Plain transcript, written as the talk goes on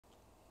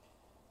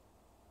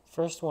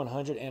First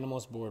 100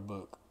 Animals board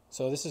book.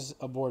 So this is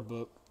a board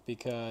book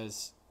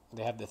because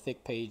they have the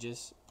thick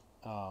pages.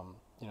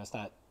 It's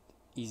not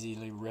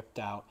easily ripped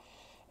out.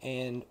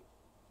 And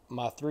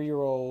my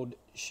 3-year-old,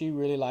 she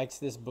really likes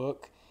this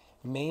book,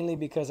 mainly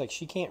because like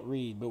she can't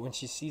read, but when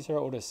she sees her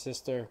older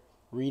sister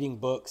reading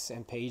books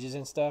and pages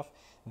and stuff,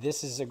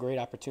 this is a great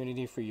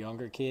opportunity for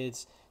younger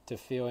kids to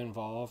feel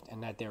involved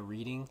and that they're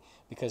reading,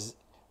 because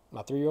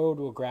my 3-year-old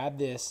will grab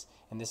this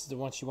and this is the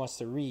one she wants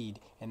to read,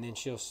 and then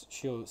she'll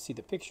see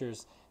the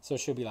pictures, so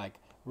she'll be like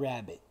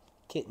rabbit,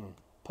 kitten,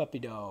 puppy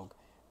dog,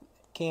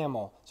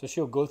 camel. So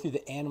she'll go through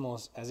the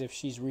animals as if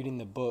she's reading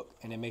the book,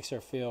 and it makes her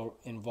feel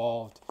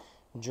involved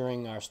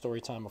during our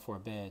story time before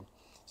bed.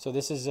 So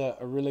this is a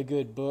really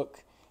good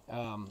book.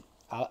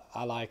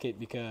 I like it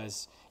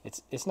because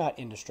it's not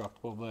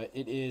indestructible, but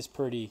it is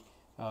pretty.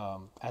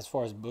 As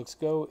far as books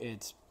go,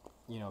 it's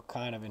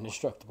kind of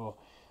indestructible,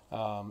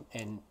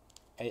 and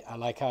I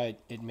like how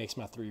it makes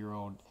my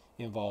 3-year-old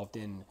involved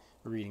in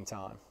reading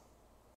time.